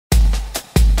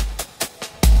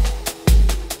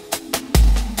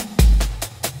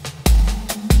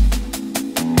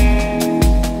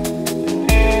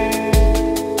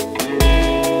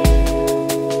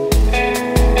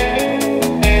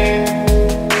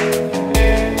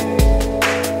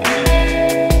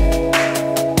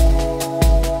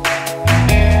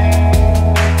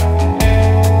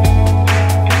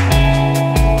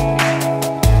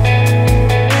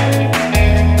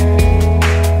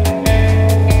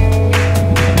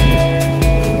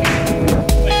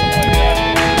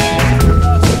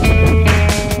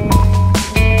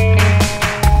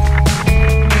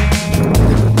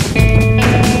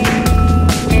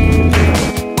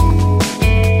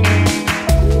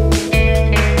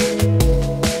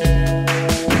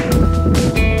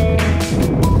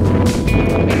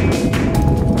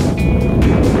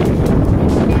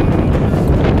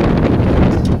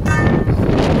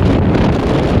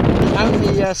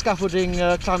scaffolding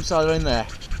clamp side are in there?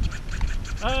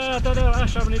 I don't know,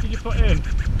 Ash, how many did you put in? A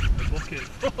bucket.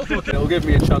 It'll give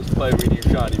me a chance to play with new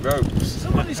shiny ropes.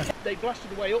 They blasted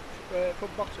the way up from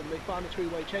bottom, they found a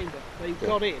three-way chamber. They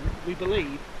got in, we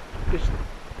believe,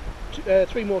 there's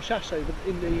 3 more shafts over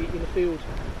in the field.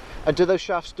 And do those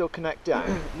shafts still connect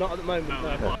down? Not at the moment,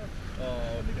 no.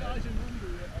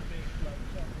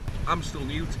 I'm still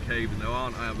new to caving though,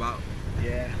 aren't I? About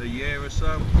a year or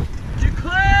so. You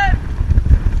clear?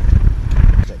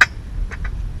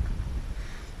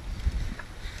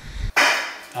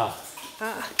 Ah.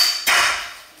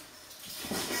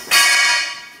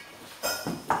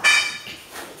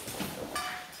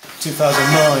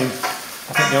 2009, I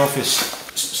think the office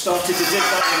started to dig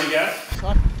that one again.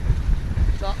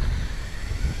 Stop.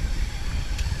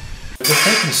 They've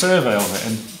taken a survey of it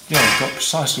and got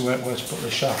precisely where to put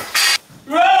the shaft.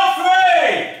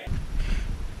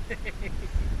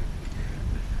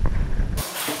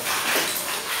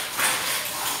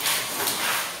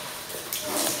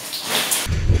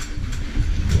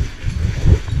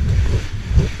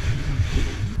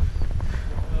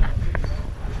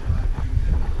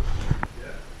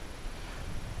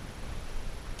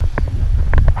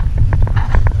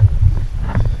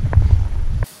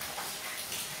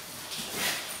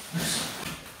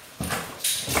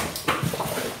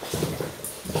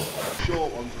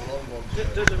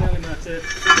 Doesn't really matter.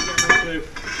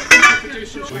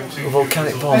 The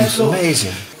volcanic bombs,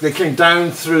 amazing. They came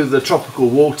down through the tropical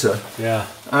water,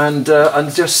 and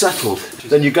just settled.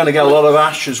 Then you're going to get a lot of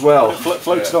ash as well.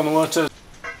 Floated on the water.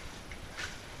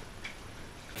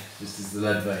 This is the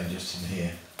lead vein just in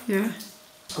here. Yeah.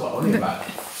 It's quite only about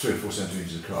 3 or 4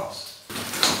 centimetres across.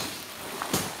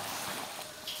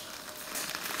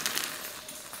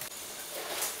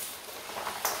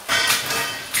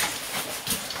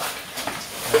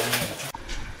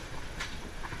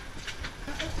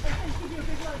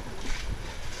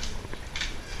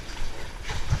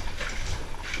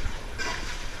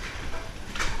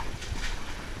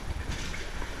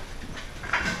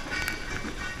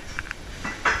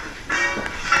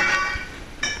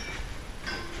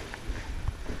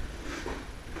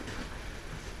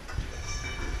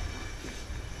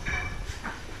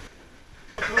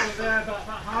 There about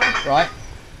that high. Right.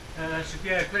 So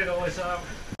yeah, cleared all this out.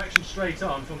 Section straight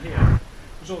on from here.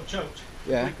 It was all choked.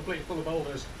 Yeah. Completely full of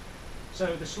boulders.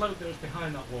 So the slope that was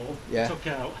behind that wall, took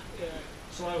out.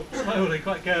 Slowly,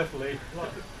 quite carefully,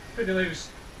 like pretty loose.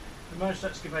 We managed to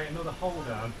excavate another hole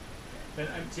down, then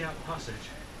empty out the passage.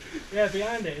 Yeah,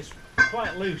 behind it is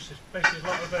quite loose. It's basically a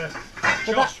lot of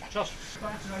just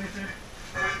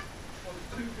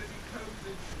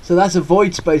So that's a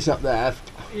void space up there.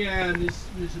 Yeah, and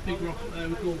there's a big rock up there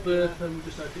we call Berth, and we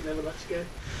just don't think they ever let us go.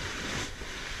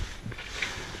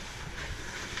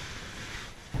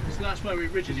 So that's where we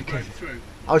originally broke through.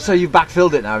 Oh, so you've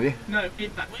backfilled it now, have you? No, it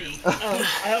backfilled.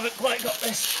 I haven't quite got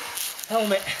this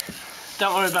helmet.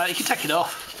 Don't worry about it, you can take it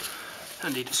off.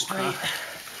 Handy to straight.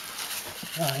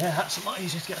 Oh yeah, that's a lot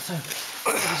easier to get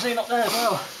through. You can see it up there as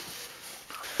well.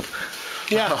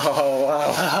 Yeah. Oh,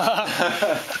 wow.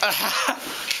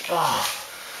 Oh,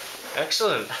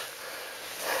 excellent.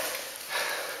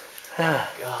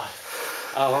 God.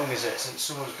 How long is it since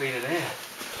someone's been in here?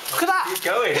 Look at that! Keep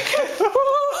going.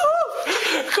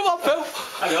 Come on, Phil.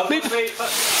 Hang on, Leave me.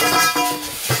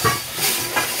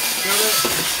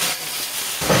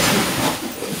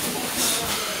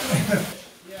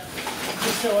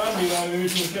 just so handy while we were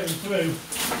getting through.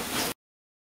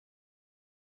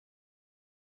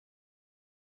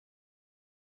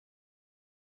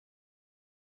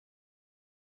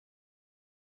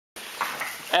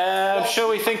 Shall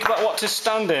we think about what to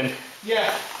stand in?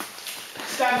 Yeah.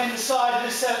 Stand in the side of the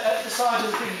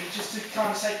thing, just to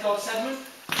kind of safeguard sediment.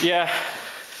 Yeah.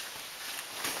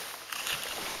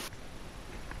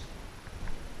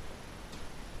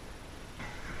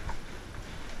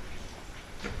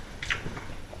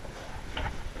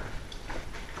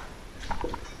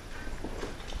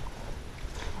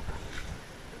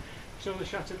 Some of the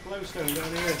shattered flowstone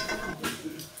down here.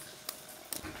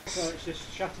 So it's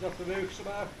just shattered off the roof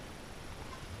somehow.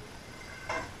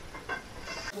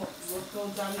 What's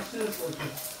gone down the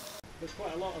surface? There's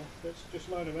quite a lot of that's just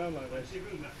lying around like this.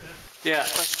 Yeah,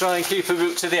 let's try and keep a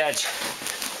route to the edge.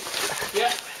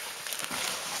 Yeah.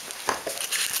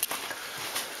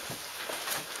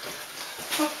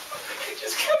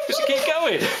 Just keep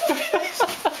going.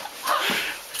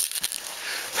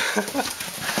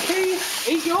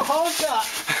 Eat your hard cat.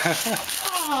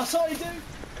 Ah, sorry, dude.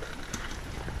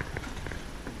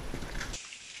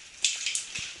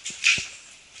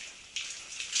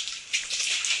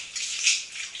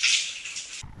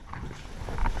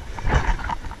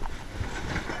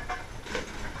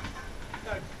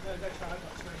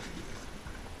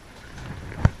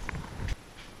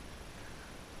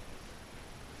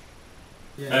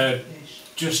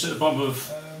 just at the bottom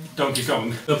of Donkey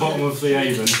Kong, the bottom of the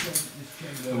Avon,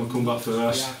 and we'll come back for the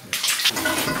rest.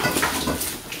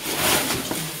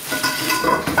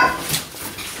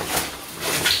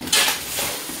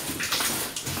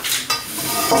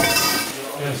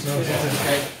 Yes, no,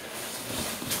 okay.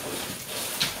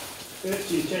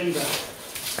 Chamber.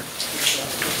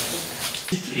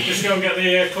 Just go and get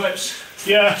the clips.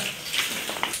 Yeah.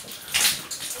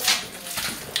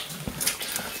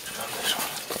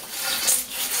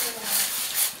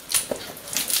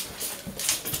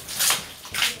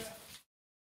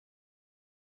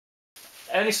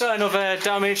 Any sign of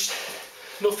damaged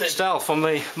stuff from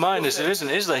the miners? There isn't,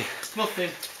 is there? Nothing.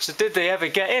 So did they ever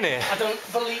get in here? I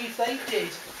don't believe they did.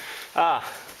 Ah,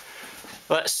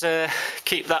 let's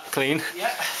keep that clean.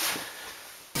 Yeah.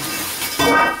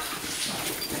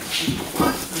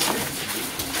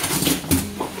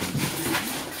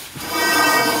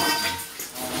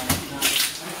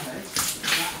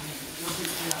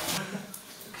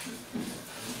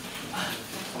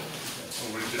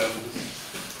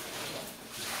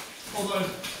 Although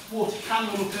water can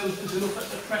run uphill if there's enough at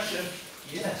the pressure.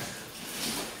 Yeah.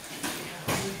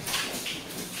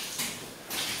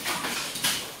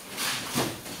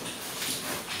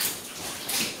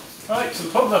 Right, so the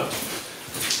pub then.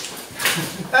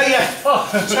 Oh yeah. Oh,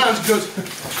 sounds good.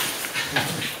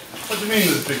 What do you mean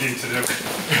there's digging to do?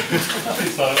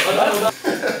 It's like,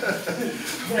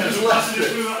 yeah, just passing it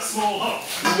through that small hole.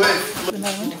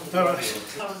 Alright.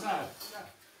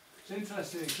 It's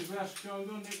interesting because we asked John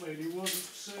Gunn, didn't we, and he wasn't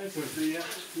certain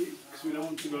because we don't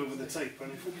want to go over the tape or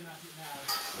anything.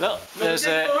 Look, there's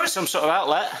some sort of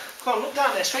outlet. Come on, look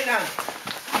down there, straight down.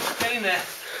 Get in there.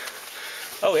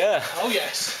 Oh yeah. Oh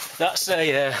yes. That's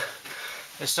there's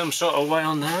some sort of way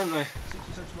on there, isn't there?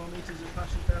 64 metres of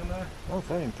passage down there. Oh,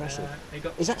 very impressive.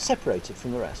 Is that separated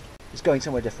from the rest? It's going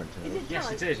somewhere different. Is it Yes,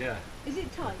 tight? it is, yeah. Is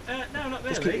it tight? No, not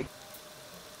Just really.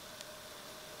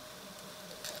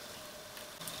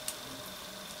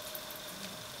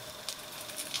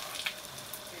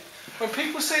 When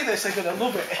people see this, they're going to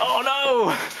love it. Oh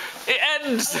no! It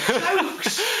ends!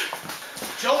 Jokes!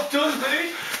 Job done,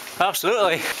 dude.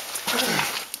 Absolutely.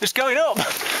 It's going up.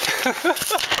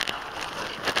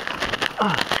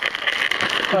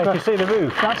 Oh, you can see the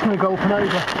roof. That's going to go open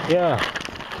over. Yeah.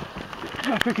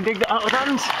 If we can dig that out with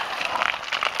hands.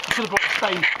 I should have brought a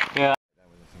spade. Yeah.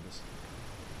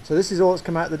 So this is all that's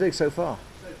come out of the dig so far?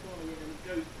 So far, yeah,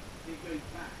 it goes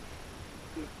back.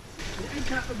 It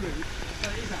ain't out the roof, so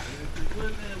it is out the roof. It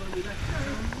weren't there when we left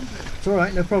it. It's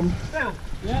alright, no problem. Well,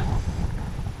 yeah.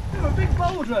 There were a big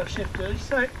boulder shifters,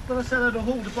 so when I said I'd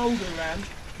hauled a boulder around,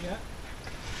 yeah.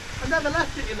 I never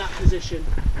left it in that position.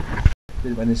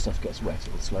 When this stuff gets wet,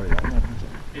 it'll slow it down, doesn't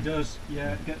it? It does,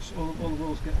 yeah. It gets all the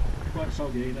walls get quite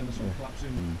soggy and then they sort of collapse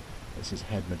in. This is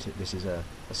head material. This is a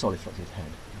solid fluted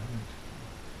head.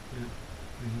 Yeah,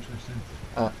 very interesting.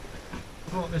 Uh,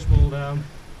 Brought this wall down.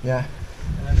 Yeah.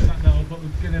 Back down, but we're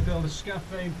going to build a scaff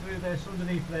frame through this,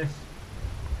 underneath this.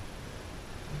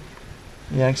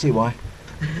 Yeah, I can see why.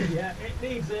 Yeah, it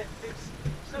needs it. It's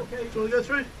okay. Do you want to go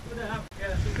through? Yeah,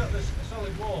 so we've got this a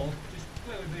solid wall, just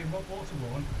clearly being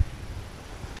waterborne.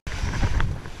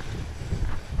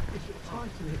 It's a bit tight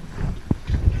in it.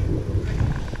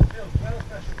 Feels well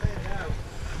pressure cleared out.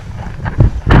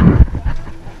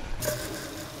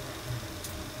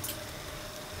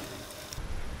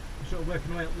 We're sort of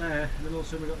working away up there, and then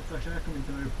also we've got the fresh air coming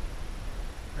through.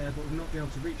 But we've not been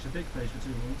able to reach the big face for 2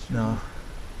 months. No.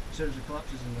 As soon as it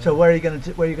collapses in there. So where are you going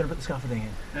to put the scaffolding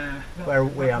in? Where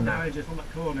we are now? From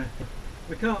that corner.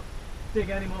 We can't dig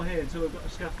any more here until we've got a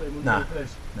scaffolding No. under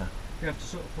this. No. We have to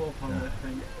sort of floor panel it, I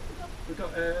think. We've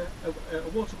got a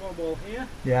waterborne wall here,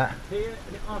 Yeah. here,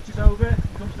 and it arches over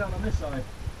and comes down on this side.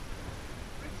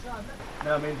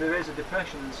 No, I mean there is a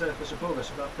depression in the surface above us,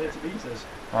 about 30 metres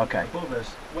Okay. above us.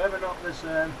 Whether or not there's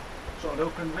sort of an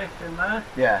open rift in there,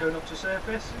 Yeah. going up to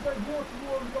surface. There's like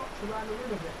waterborne rocks around the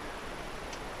rim of it.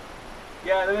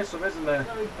 Yeah, there is some, isn't there?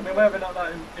 I mean, whether or not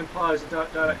that implies a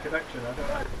direct connection, I don't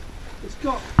know. It's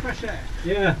got fresh air.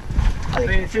 Yeah, I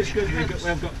mean it is good we've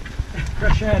got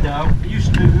fresh air now. It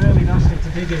used to be really nasty to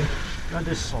dig in.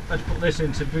 Let's put this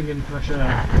in to bring in fresh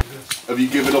air. Have you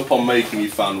given up on making your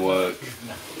fan work?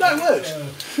 No, it works.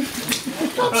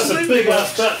 That's a big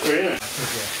ass factory, isn't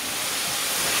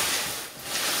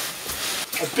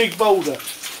it? A big boulder.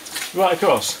 Right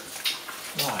across?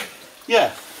 Right.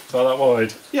 Yeah. About that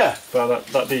wide? Yeah. About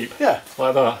that deep? Yeah.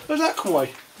 Like that? Where's that come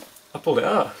away? I pulled it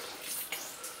out.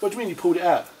 What do you mean you pulled it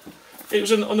out? It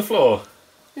was on the floor.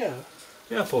 Yeah.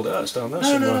 Yeah, I pulled it out. It's down there No,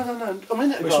 somewhere. no. I'm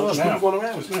in it Which again. one Just now? move one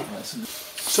around.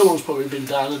 Someone's probably been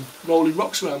down and rolling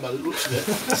rocks around by the looks of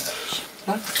it.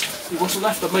 No? He wasn't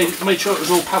left. I made sure it was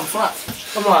all pan flat.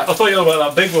 I'm like, I thought you were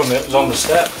about that big one that was on the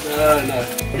step. No.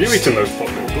 Have you eaten those pot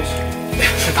noodles?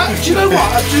 Do you know what?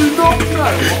 I do not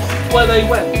know where they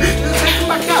went. Did they take them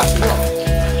back out?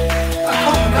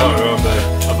 No,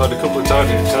 I've had a couple of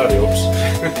tidy ups.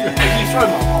 Have you thrown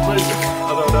that one?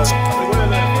 I don't know.